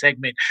little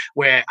segment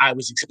where I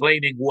was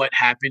explaining what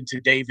happened to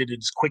David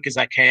as quick as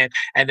I can,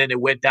 and then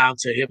it went down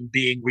to him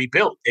being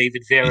rebuilt.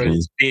 David Vera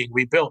is being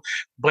rebuilt.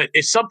 But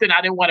it's something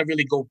I didn't want to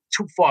really go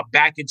too far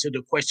back into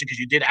the question, because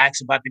you did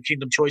ask about the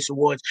Kingdom Choice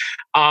Awards.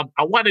 I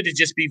wanted to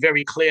just be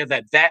very clear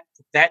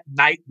that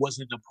night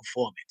wasn't a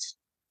performance.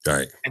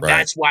 Right. And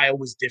that's why it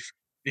was different.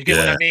 You get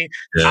what I mean?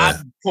 Yeah.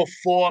 I've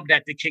performed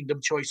at the Kingdom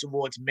Choice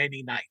Awards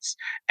many nights.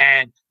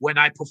 And when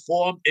I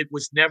performed, it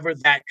was never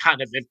that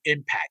kind of an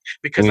impact,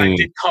 because I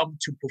did come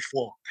to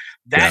perform.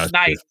 That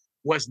night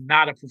was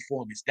not a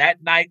performance.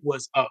 That night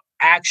was an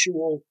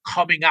actual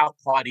coming out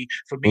party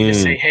for me to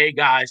say, hey,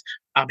 guys,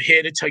 I'm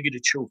here to tell you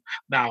the truth.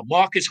 Now,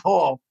 Marcus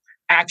Hall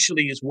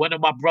actually is one of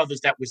my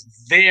brothers that was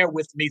there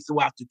with me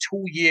throughout the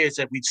 2 years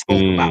that we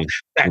spoke about,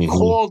 that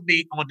called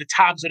me on the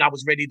times when I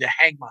was ready to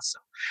hang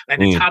myself,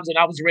 and the times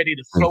when I was ready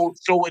to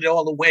throw it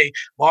all away.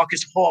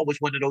 Marcus Hall was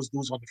one of those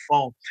dudes on the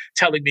phone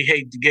telling me,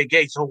 hey,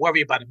 Gates, don't worry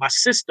about it. My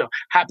sister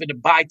happened to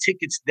buy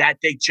tickets that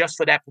day just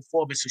for that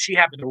performance. So she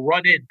happened to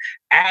run in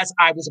as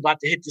I was about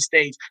to hit the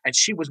stage, and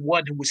she was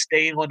one who was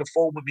staying on the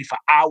phone with me for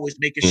hours,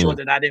 making sure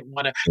that I didn't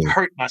want to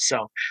hurt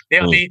myself. You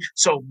know what I mean?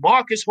 So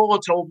Marcus Hall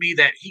told me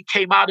that he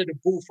came out of the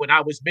booth when I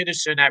was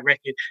ministering that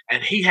record,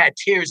 and he had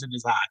tears in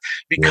his eyes,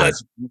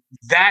 because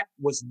that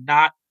was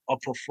not a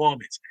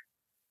performance.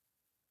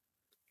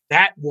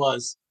 That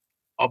was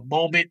a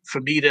moment for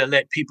me to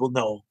let people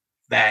know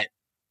that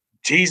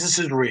Jesus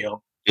is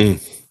real.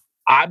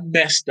 I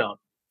messed up,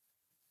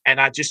 and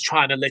I just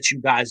trying to let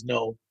you guys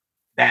know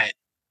that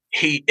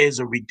he is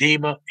a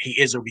redeemer, he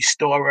is a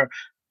restorer,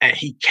 and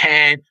he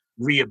can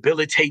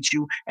rehabilitate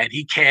you, and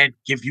he can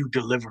give you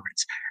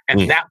deliverance.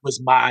 And that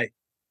was my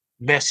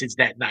message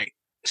that night.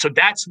 So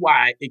that's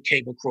why it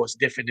came across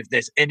different. If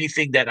there's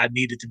anything that I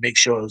needed to make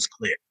sure it was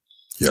clear.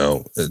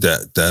 Yo,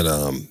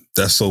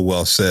 that's so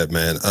well said,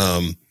 man.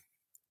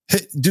 Hey,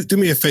 do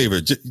me a favor.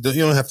 You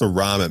don't have to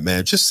rhyme it,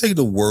 man. Just say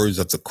the words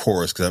of the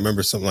chorus, because I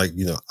remember something like,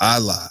 I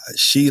lied,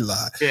 she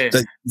lied. Yeah.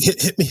 Like,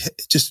 hit me.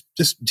 Just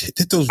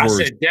hit those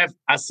words.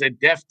 I said,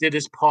 death did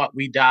his part.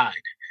 We died.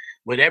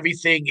 With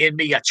everything in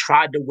me, I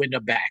tried to win her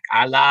back.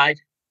 I lied,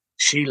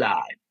 she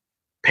lied.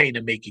 Pain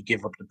to make you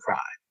give up the pride.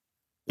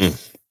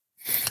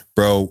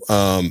 Bro,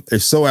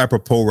 it's so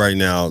apropos right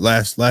now.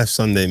 Last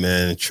Sunday,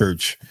 man, in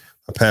church,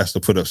 a pastor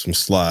put up some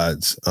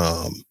slides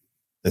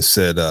and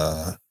said,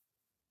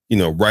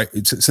 right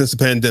since the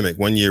pandemic,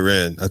 1 year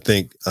in, I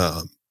think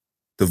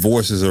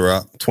divorces are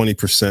up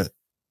 20%, if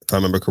I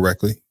remember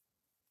correctly,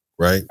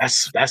 right?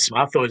 That's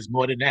I thought it's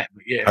more than that,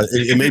 but yeah.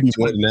 It may be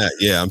more than that.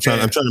 Yeah, I'm trying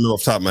to remember off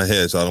the top of my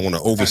head, so I don't want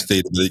to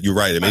overstate it, but you're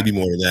right. It may be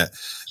more than that.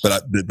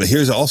 But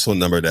here's also a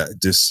number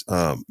that just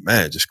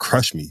just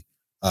crushed me.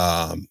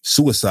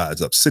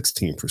 Suicides up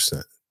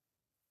 16%.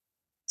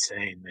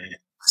 Insane, man.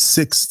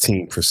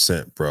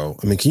 16%, bro.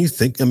 I mean, can you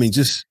think? I mean,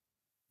 just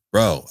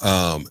bro.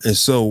 And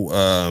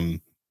so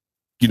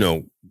you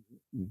know,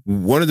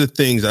 one of the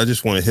things I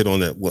just want to hit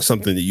on that was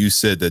something that you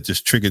said that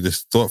just triggered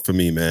this thought for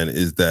me, man,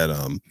 is that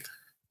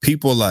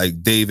people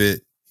like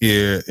David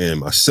here and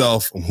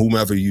myself and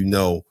whomever you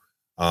know,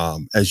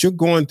 as you're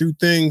going through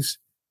things,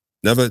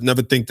 never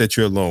think that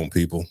you're alone,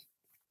 people.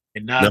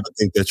 Never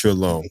think that you're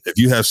alone. If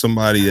you have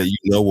somebody that you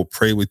know will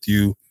pray with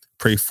you,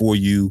 pray for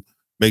you,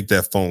 make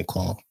that phone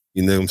call.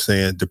 You know what I'm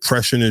saying?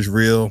 Depression is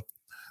real.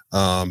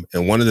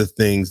 And one of the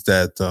things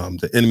that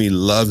the enemy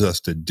loves us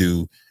to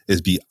do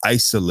is be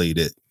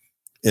isolated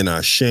in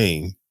our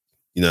shame.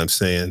 You know what I'm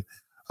saying?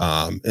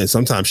 And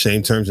sometimes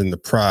shame turns into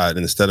pride. And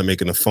instead of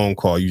making a phone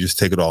call, you just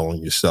take it all on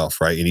yourself,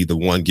 right? And either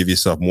one, give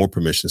yourself more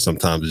permission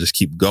sometimes to just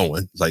keep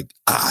going. Like,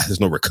 there's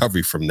no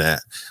recovery from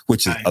that,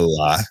 which is a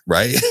lie,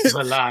 right? It's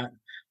a lie.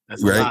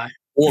 That's right? A lie.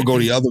 Or go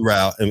the other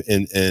route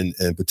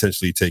and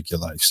potentially take your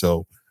life.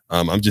 So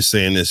I'm just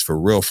saying this for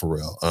real.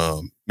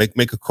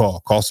 Make a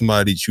call. Call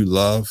somebody that you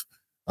love.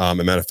 As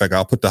a matter of fact,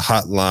 I'll put the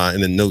hotline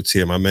in the notes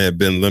here. My man,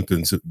 Ben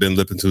Lippins,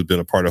 who's been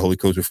a part of Holy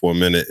Culture for a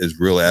minute, is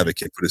real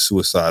advocate for the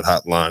suicide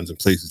hotlines and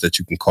places that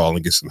you can call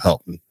and get some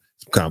help and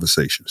some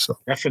conversation. So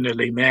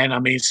definitely, man. I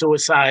mean,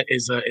 suicide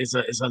is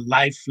a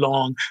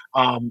lifelong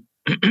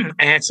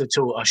answer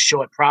to a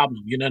short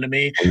problem. You know what I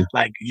mean? Mm-hmm.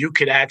 Like, you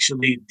could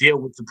actually deal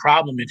with the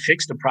problem and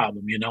fix the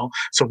problem, you know?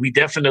 So we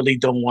definitely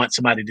don't want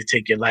somebody to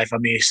take your life. I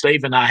mean,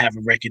 Slave and I have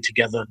a record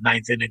together,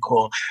 9th Inning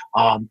called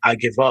I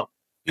Give Up.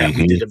 That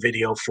we did a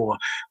video for,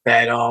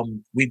 that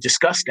we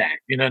discussed that,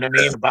 you know what I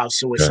mean, about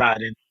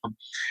suicide.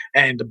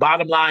 And the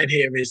bottom line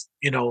here is,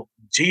 you know,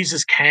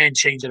 Jesus can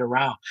change it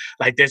around.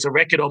 Like, there's a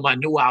record on my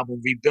new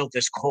album, Rebuilt,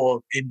 that's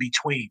called In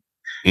Between.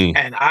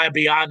 And I'll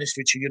be honest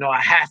with you, you know,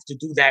 I have to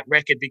do that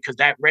record because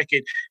that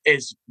record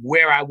is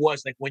where I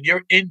was. Like, when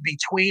you're in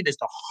between is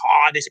the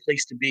hardest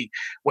place to be.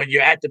 When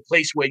you're at the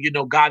place where, you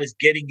know, God is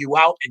getting you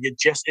out and you're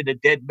just in the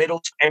dead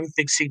middle,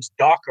 everything seems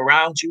dark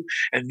around you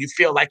and you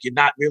feel like you're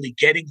not really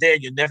getting there.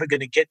 You're never going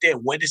to get there.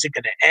 When is it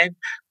going to end?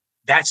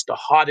 That's the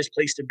hardest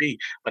place to be.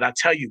 But I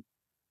tell you,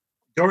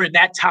 during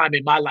that time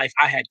in my life,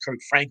 I had Kirk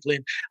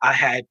Franklin, I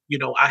had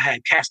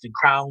Casting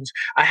Crowns,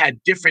 I had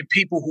different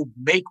people who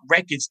make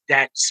records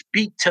that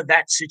speak to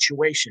that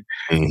situation.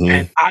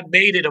 And I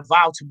made it a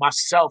vow to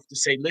myself to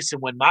say, listen,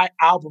 when my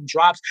album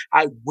drops,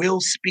 I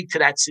will speak to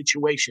that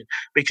situation.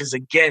 Because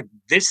again,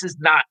 this is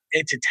not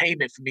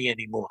entertainment for me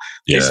anymore.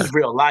 This is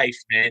real life,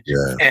 man.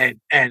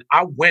 And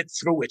I went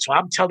through it. So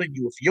I'm telling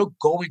you, if you're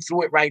going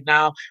through it right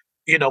now,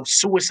 you know,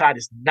 suicide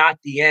is not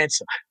the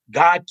answer.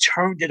 God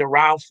turned it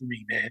around for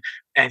me, man.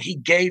 And he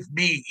gave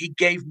me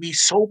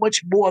so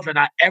much more than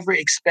I ever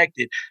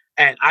expected.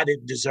 And I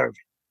didn't deserve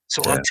it.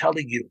 So I'm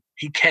telling you,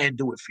 he can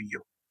do it for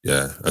you.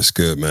 Yeah, that's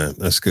good, man.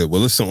 That's good. Well,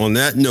 listen, on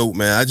that note,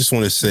 man, I just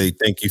want to say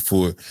thank you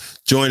for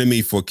joining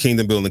me for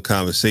Kingdom Building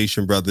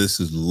Conversation, brother. This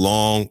is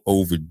long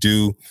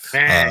overdue.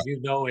 Man, you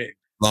know it.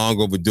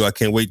 Long overdue. I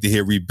can't wait to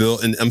hear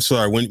Rebuilt. And I'm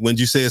sorry, when did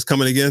you say it's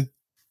coming again?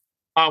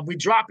 We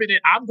dropping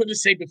it. I'm going to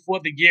say before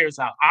the year's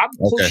out. I'm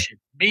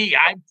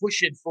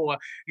pushing for,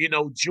 you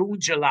know, June,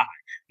 July.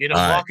 You know,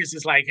 Marcus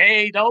is like,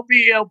 hey, don't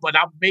be ill, but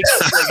I'm making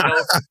sure, you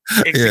know,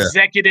 it's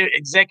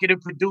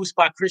executive produced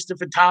by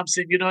Christopher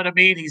Thompson. You know what I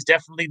mean? He's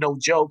definitely no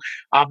joke.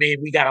 I mean,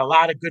 we got a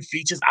lot of good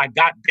features. I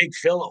got Big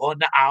Phil on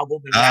the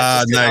album. And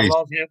nice. I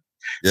love him.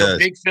 Yes. So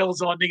Big Phil's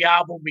on the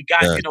album. We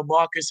got, you know,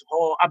 Marcus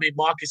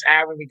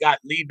Aaron. We got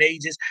Lee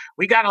Majors.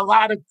 We got a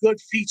lot of good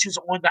features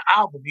on the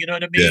album. You know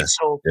what I mean?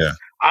 So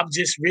I'm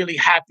just really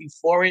happy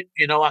for it.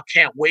 You know, I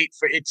can't wait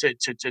for it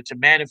to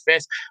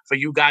manifest, for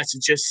you guys to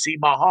just see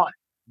my heart.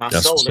 My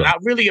soul. And I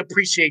really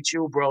appreciate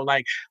you, bro.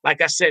 Like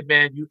I said,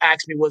 man, you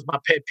asked me what's my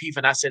pet peeve,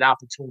 and I said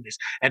opportunist.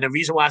 And the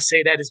reason why I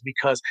say that is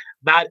because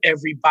not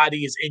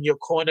everybody is in your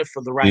corner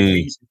for the right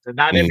reasons. And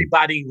not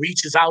everybody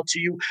reaches out to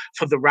you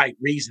for the right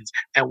reasons.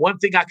 And one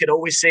thing I could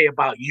always say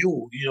about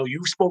you, you know,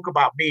 you spoke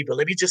about me, but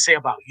let me just say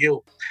about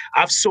you.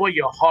 I've saw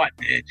your heart,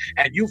 man.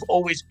 And you've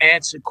always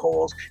answered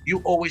calls.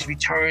 You always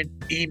return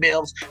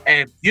emails.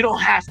 And you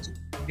don't have to.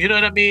 You know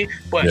what I mean?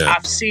 But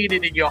I've seen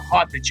it in your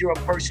heart that you're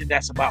a person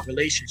that's about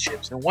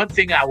relationships. And one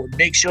thing I would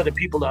make sure that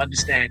people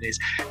understand is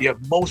your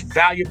most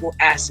valuable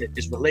asset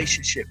is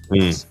relationship.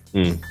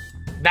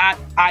 Not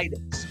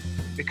items.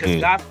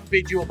 Because God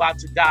forbid you're about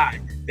to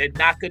die. You're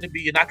not going to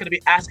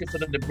be asking for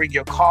them to bring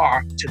your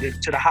car to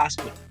the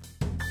hospital.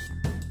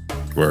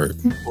 Right.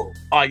 People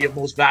are your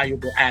most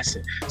valuable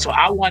asset. So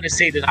I want to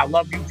say that I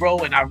love you, bro,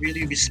 and I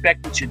really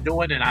respect what you're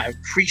doing, and I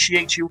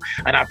appreciate you,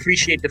 and I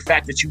appreciate the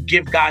fact that you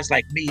give guys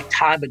like me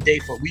time of day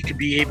for we could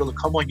be able to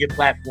come on your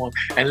platform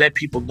and let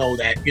people know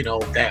that, you know,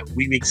 that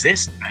we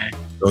exist, man.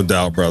 No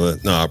doubt, brother.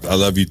 No, I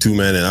love you too,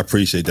 man, and I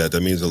appreciate that.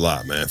 That means a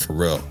lot, man, for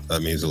real.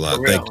 That means a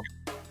lot. Thank you.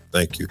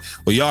 Thank you.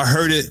 Well, y'all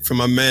heard it from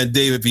my man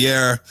David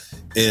Vieira,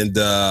 and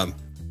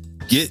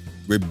get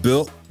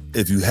rebuilt.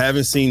 If you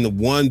haven't seen the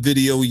one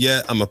video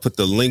yet, I'm gonna put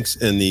the links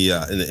in the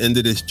end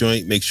of this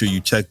joint. Make sure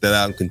you check that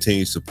out and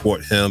continue to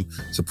support him,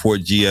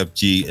 support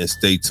GFG, and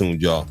stay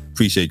tuned, y'all.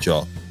 Appreciate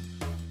y'all.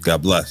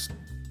 God bless.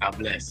 God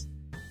bless.